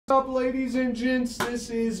Up, ladies and gents, this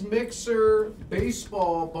is Mixer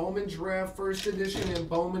Baseball Bowman Draft First Edition and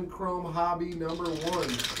Bowman Chrome Hobby number 1.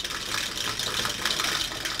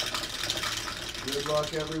 Good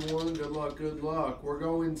luck, everyone. Good luck, good luck. We're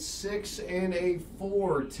going 6 and a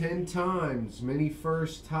 4 10 times. Many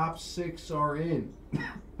first, top 6 are in.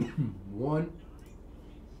 1,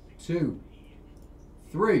 2,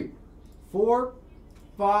 3, 4,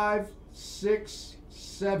 5, 6,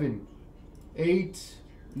 7, 8,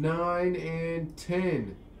 9, and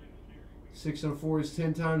 10. 6 and 4 is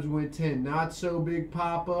 10 times. We went 10. Not So Big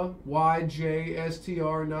Papa, YJ,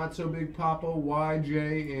 STR, Not So Big Papa,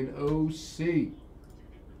 YJ, and OC.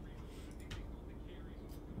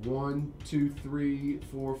 1, 2, 3,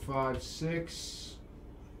 4, 5, 6.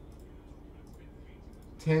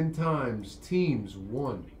 10 times. Teams.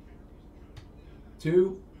 1,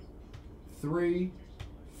 2, 3,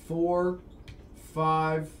 4,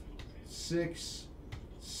 5, 6,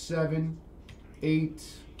 7, 8,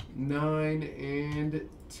 9, and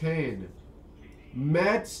 10.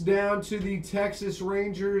 Mets down to the Texas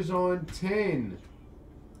Rangers on 10.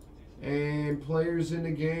 And players in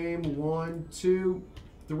the game, 1, 2,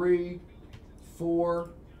 3, 4,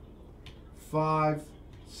 5,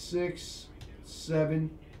 6,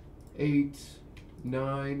 7, 8,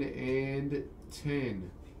 9, and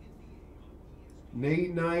 10.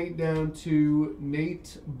 Nate Knight down to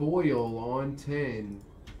Nate Boyle on 10.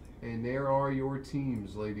 And there are your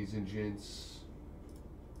teams, ladies and gents.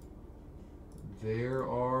 There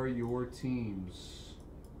are your teams.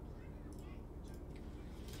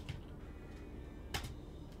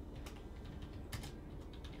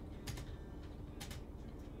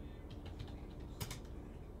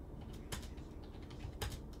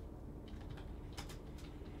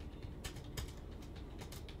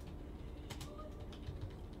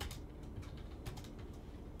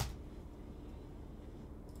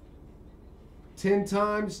 Ten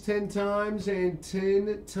times, 10 times, and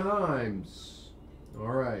 10 times. All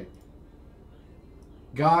right.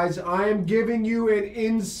 Guys, I am giving you an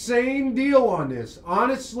insane deal on this.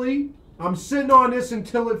 Honestly, I'm sitting on this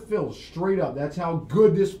until it fills. Straight up. That's how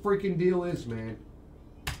good this freaking deal is, man.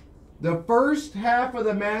 The first half of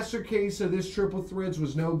the master case of this Triple Threads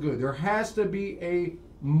was no good. There has to be a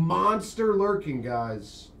monster lurking,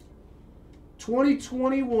 guys.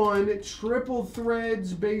 2021 Triple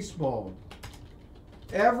Threads Baseball.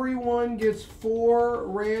 Everyone gets 4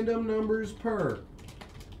 random numbers per.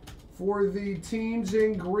 For the teams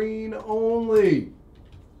in green only.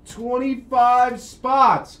 25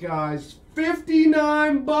 spots, guys.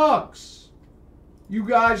 59 bucks. You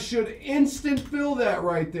guys should instant fill that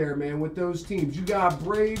right there, man, with those teams. You got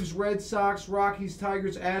Braves, Red Sox, Rockies,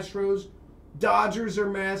 Tigers, Astros. Dodgers are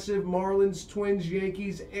massive. Marlins, Twins,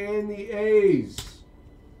 Yankees, and the A's.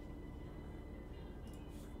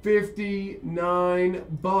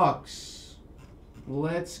 59 bucks.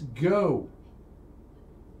 Let's go.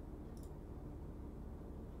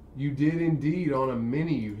 You did indeed. On a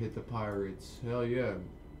mini, you hit the Pirates. Hell yeah.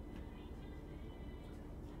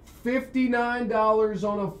 $59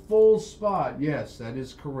 on a full spot. Yes, that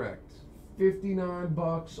is correct. 59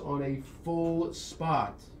 bucks on a full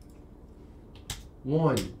spot.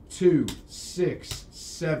 1, 2, 6,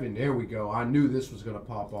 7. There we go. I knew this was going to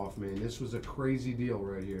pop off, man. This was a crazy deal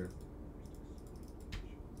right here.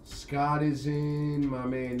 Scott is in. My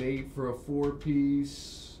man Nate for a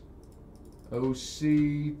 4-piece.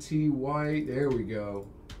 OC, T. White. There we go.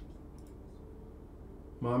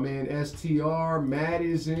 My man STR. Matt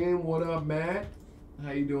is in. What up, Matt?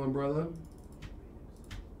 How you doing, brother?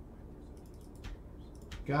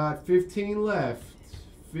 Got 15 left.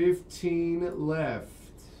 15 left.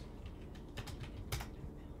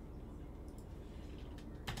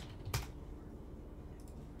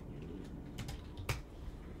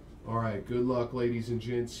 All right, good luck, ladies and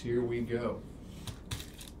gents. Here we go.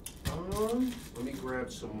 Let me grab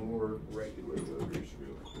some more regular voters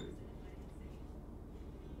real quick.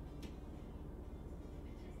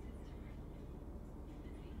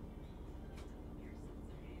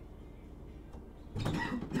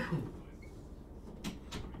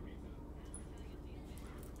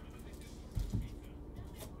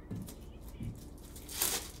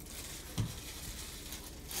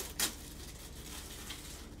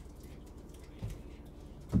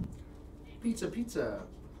 Pizza, pizza.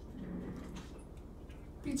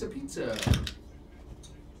 Pizza, pizza.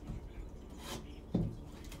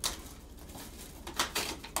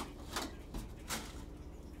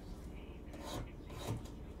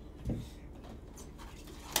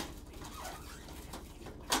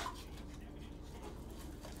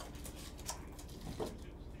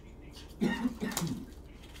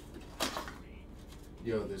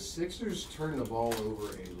 Yo, this Sixers turn the ball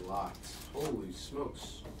over a lot. Holy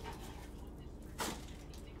smokes.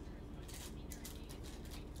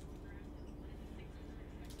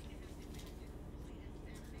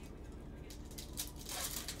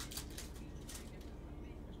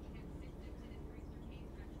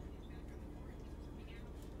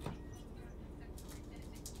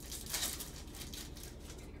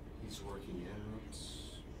 He's working out.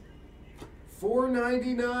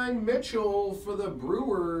 $4.99 Mitchell for the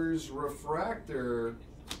Brewers refractor.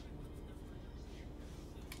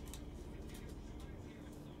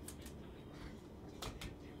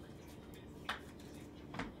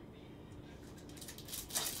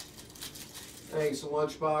 Thanks,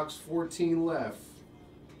 Lunchbox. 14 left.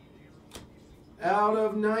 Out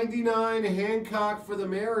of 99, Hancock for the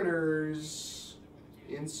Mariners.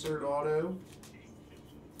 Insert auto.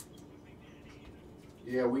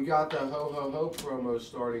 Yeah, we got the ho-ho-ho promo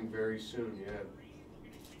starting very soon, yeah.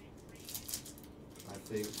 I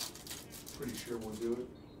think, pretty sure we'll do it.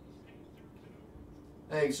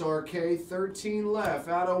 Thanks, RK. 13 left.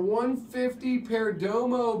 Out of 150,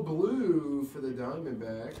 Perdomo Blue for the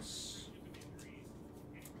Diamondbacks.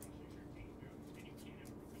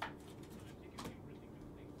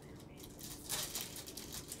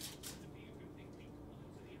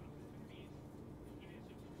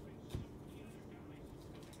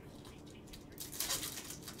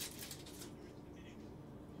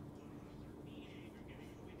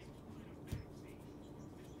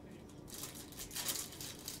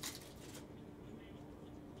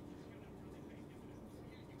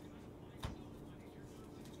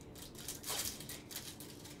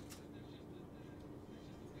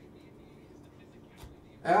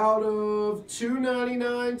 Out of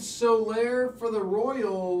 299, Soler for the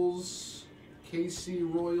Royals. KC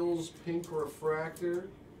Royals pink refractor.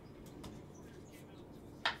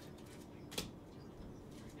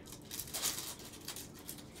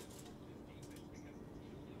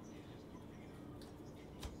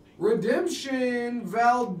 Redemption,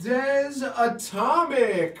 Valdez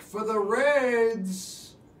Atomic for the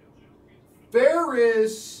Reds.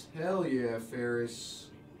 Ferris. Hell yeah, Ferris.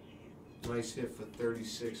 Nice hit for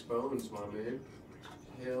 36 bones, my man.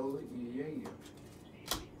 Hell yeah.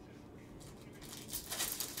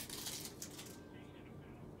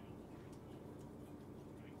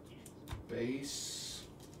 Base.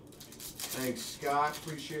 Thanks, Scott.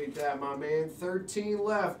 Appreciate that, my man. 13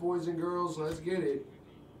 left, boys and girls. Let's get it.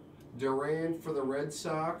 Durant for the Red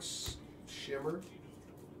Sox. Shimmer.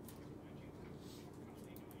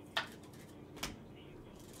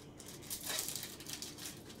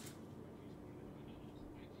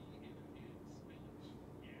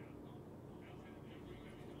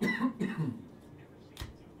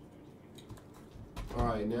 All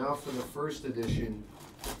right, now for the first edition.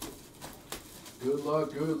 Good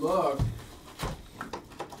luck, good luck.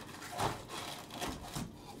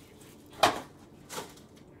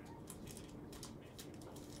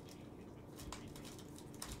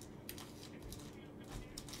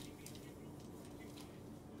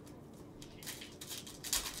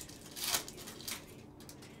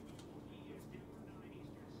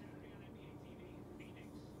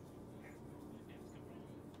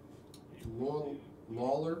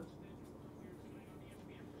 Lawler.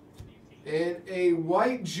 And a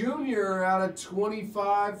White Jr. out of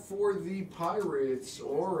 25 for the Pirates,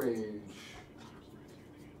 orange.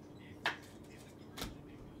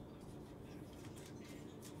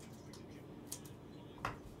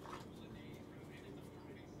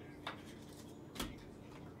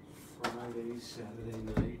 Friday, Saturday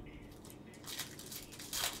night.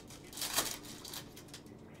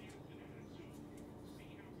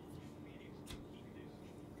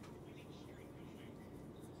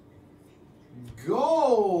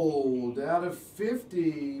 Gold out of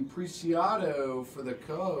 50, Preciado for the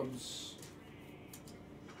Cubs.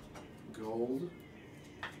 Gold.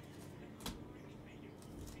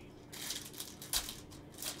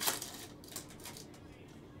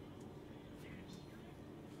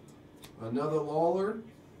 Another Lawler.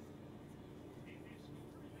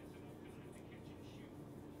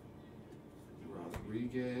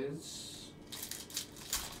 Rodriguez.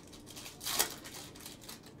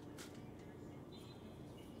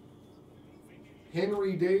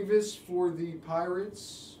 Henry Davis for the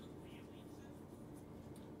Pirates.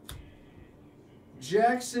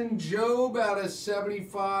 Jackson Jobe out of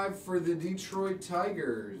 75 for the Detroit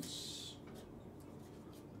Tigers.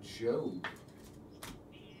 Jobe.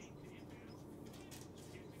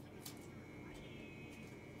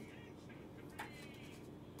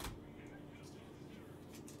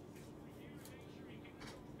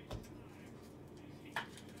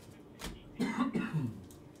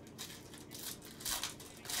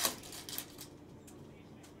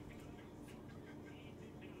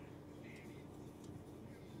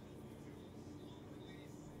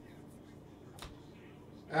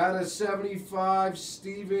 Out of 75,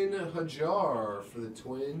 Steven Hajar for the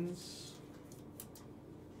Twins.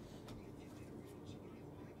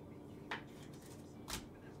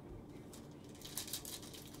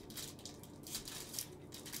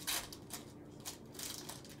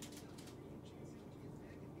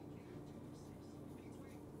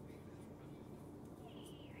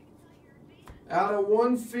 Out of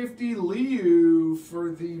 150, Liu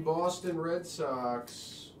for the Boston Red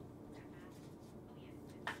Sox.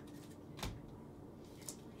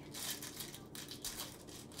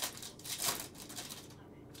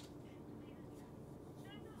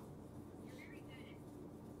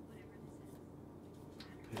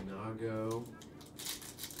 Pinago.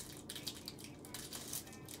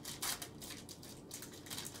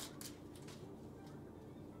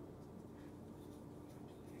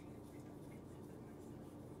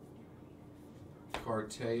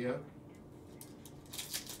 Cartea.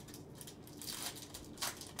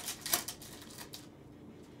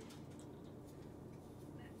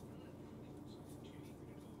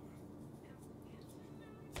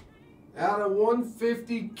 Out of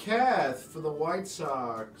 150, Kath for the White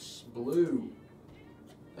Sox. Blue.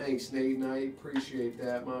 Thanks, Nate Knight. Appreciate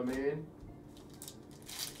that, my man.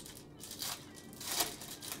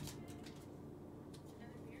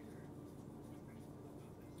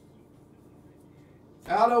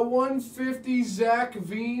 Out of 150, Zach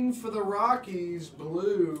Veen for the Rockies.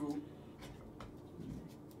 Blue.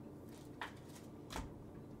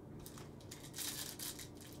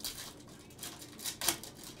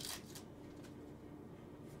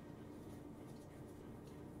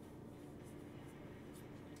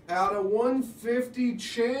 Out of 150,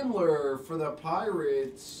 Chandler for the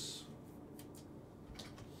Pirates.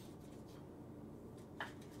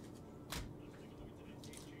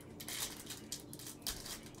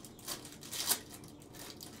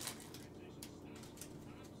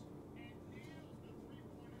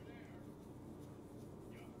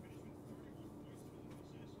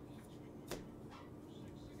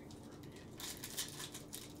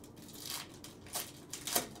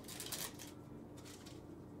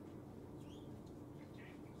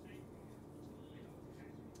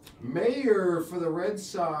 Mayer for the Red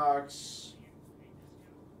Sox.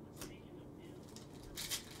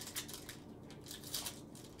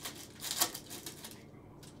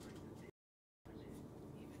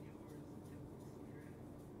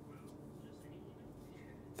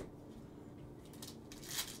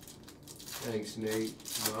 Thanks, Nate.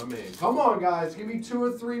 My man. Come on, guys. Give me 2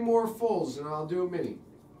 or 3 more fulls, and I'll do a mini.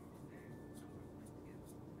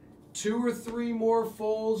 2 or 3 more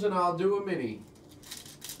fulls, and I'll do a mini.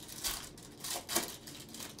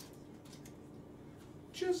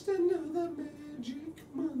 Just another magic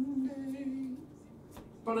Monday.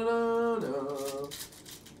 Ba-da-da-da.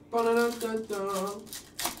 Ba-da-da-da-da.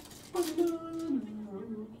 Ba-da-da-da.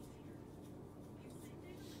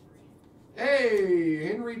 Hey,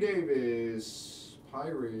 Henry Davis,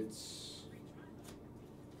 Pirates.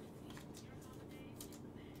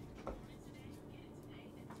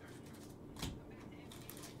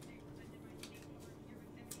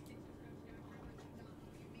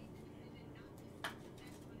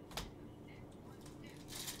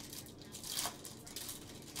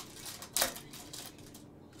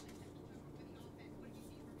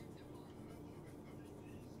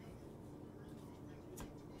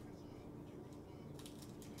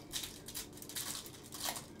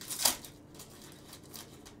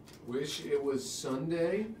 Wish it was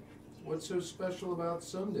Sunday. What's so special about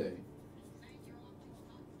Sunday?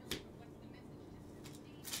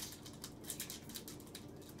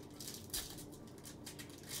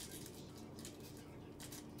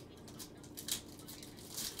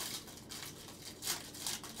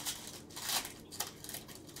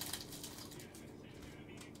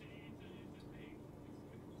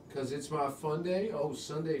 Because it's my fun day? Oh,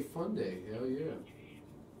 Sunday fun day. Hell yeah.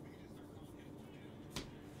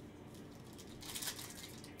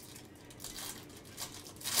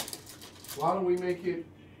 Why don't we make it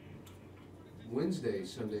Wednesday,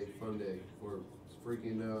 Sunday fun day, or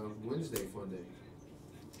freaking Wednesday fun day?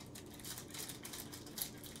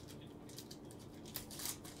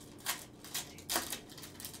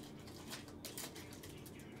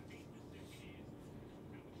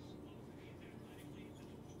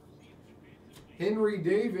 Henry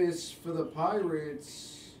Davis for the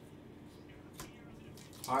Pirates.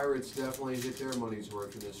 Pirates definitely hit their money's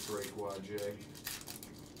worth in this break, Jay.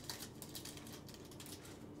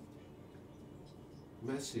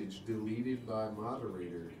 Message deleted by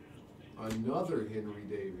moderator. Another Henry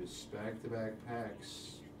Davis. Back-to-back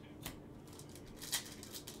packs.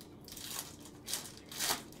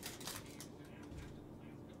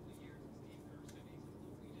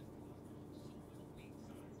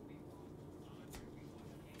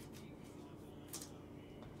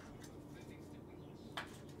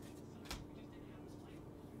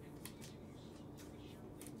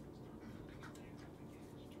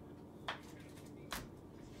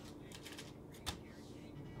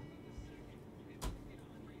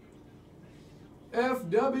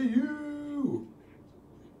 FW.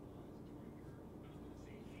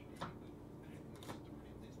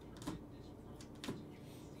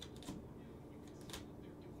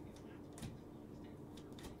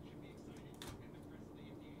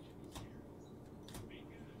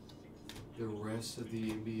 The rest of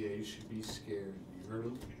the NBA should be scared. You heard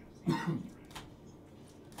him?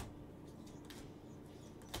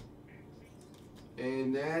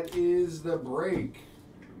 And that is the break.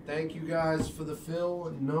 Thank you guys for the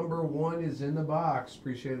fill. Number 1 is in the box.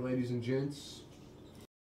 Appreciate it, ladies and gents.